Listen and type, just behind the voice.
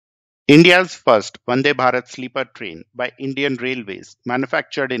India's first Vande Bharat Sleeper Train by Indian Railways,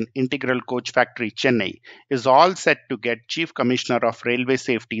 manufactured in Integral Coach Factory, Chennai, is all set to get Chief Commissioner of Railway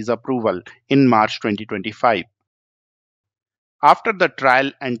Safety's approval in March 2025. After the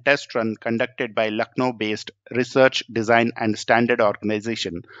trial and test run conducted by Lucknow-based Research, Design and Standard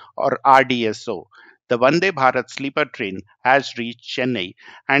Organization or RDSO, the Vande Bharat Sleeper Train has reached Chennai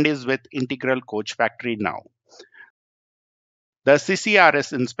and is with Integral Coach Factory now. The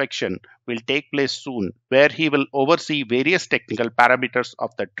CCRS inspection will take place soon, where he will oversee various technical parameters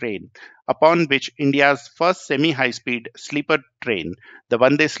of the train, upon which India's first semi-high-speed sleeper train, the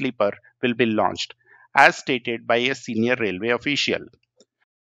Vande Sleeper, will be launched, as stated by a senior railway official.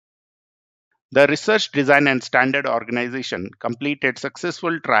 The Research, Design and Standard Organization completed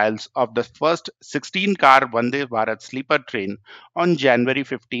successful trials of the first 16-car Vande Bharat sleeper train on January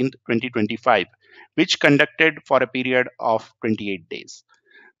 15, 2025, which conducted for a period of 28 days.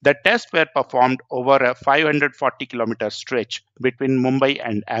 The tests were performed over a 540-kilometer stretch between Mumbai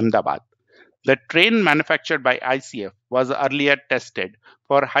and Ahmedabad. The train manufactured by ICF was earlier tested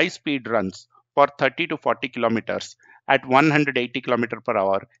for high-speed runs for 30 to 40 kilometers at 180 km per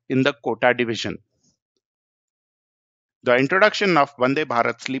hour in the Kota division. The introduction of Vande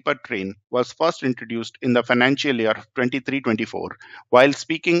Bharat Sleeper Train was first introduced in the financial year 23-24 while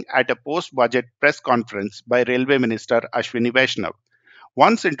speaking at a post-budget press conference by Railway Minister Ashwini Vaishnav.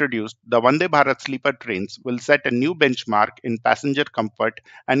 Once introduced, the Vande Bharat Sleeper trains will set a new benchmark in passenger comfort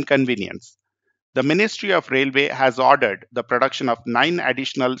and convenience. The Ministry of Railway has ordered the production of 9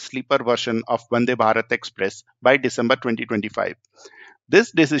 additional sleeper versions of Vande Bharat Express by December 2025.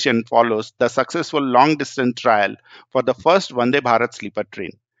 This decision follows the successful long-distance trial for the first Vande Bharat sleeper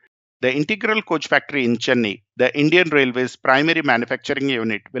train. The Integral Coach Factory in Chennai, the Indian Railways' primary manufacturing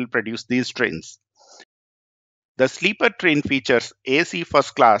unit, will produce these trains. The sleeper train features AC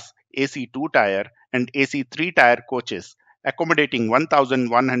first class, AC 2-tier and AC 3-tier coaches, accommodating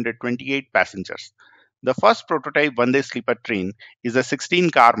 1,128 passengers. The first prototype Vande sleeper train is a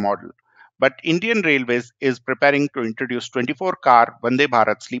 16-car model, but Indian Railways is preparing to introduce 24-car Vande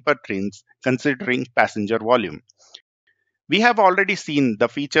Bharat sleeper trains considering passenger volume. We have already seen the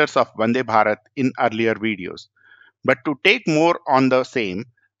features of Vande Bharat in earlier videos, but to take more on the same,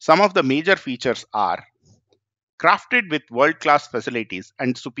 some of the major features are: crafted with world-class facilities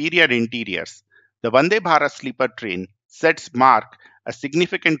and superior interiors, the Vande Bharat sleeper train sets mark a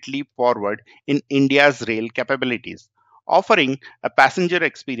significant leap forward in India's rail capabilities, offering a passenger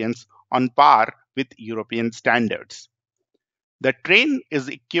experience on par with European standards. The train is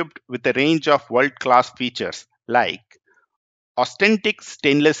equipped with a range of world-class features like authentic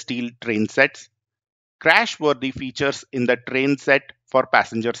stainless steel train sets, crash-worthy features in the train set for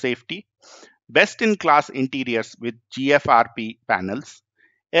passenger safety, best-in-class interiors with GFRP panels,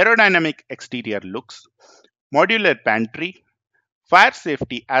 aerodynamic exterior looks, modular pantry, fire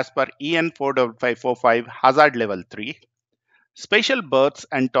safety as per EN 45545 hazard level 3, special berths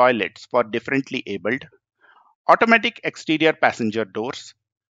and toilets for differently abled, automatic exterior passenger doors,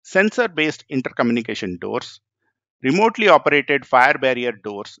 sensor-based intercommunication doors, remotely operated fire barrier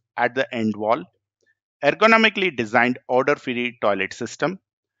doors at the end wall, ergonomically designed odor-free toilet system,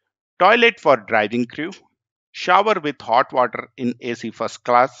 toilet for driving crew, shower with hot water in AC first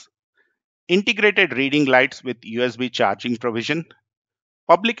class, integrated reading lights with USB charging provision,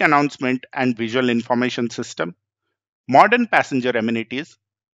 public announcement and visual information system, modern passenger amenities,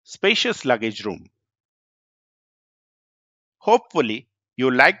 spacious luggage room. Hopefully, you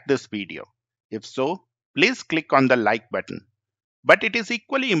liked this video. If so, please click on the like button. But it is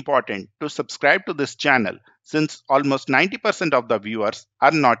equally important to subscribe to this channel since almost 90% of the viewers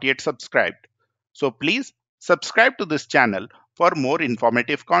are not yet subscribed. So please subscribe to this channel for more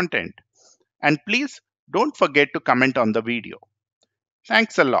informative content. And please don't forget to comment on the video.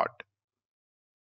 Thanks a lot.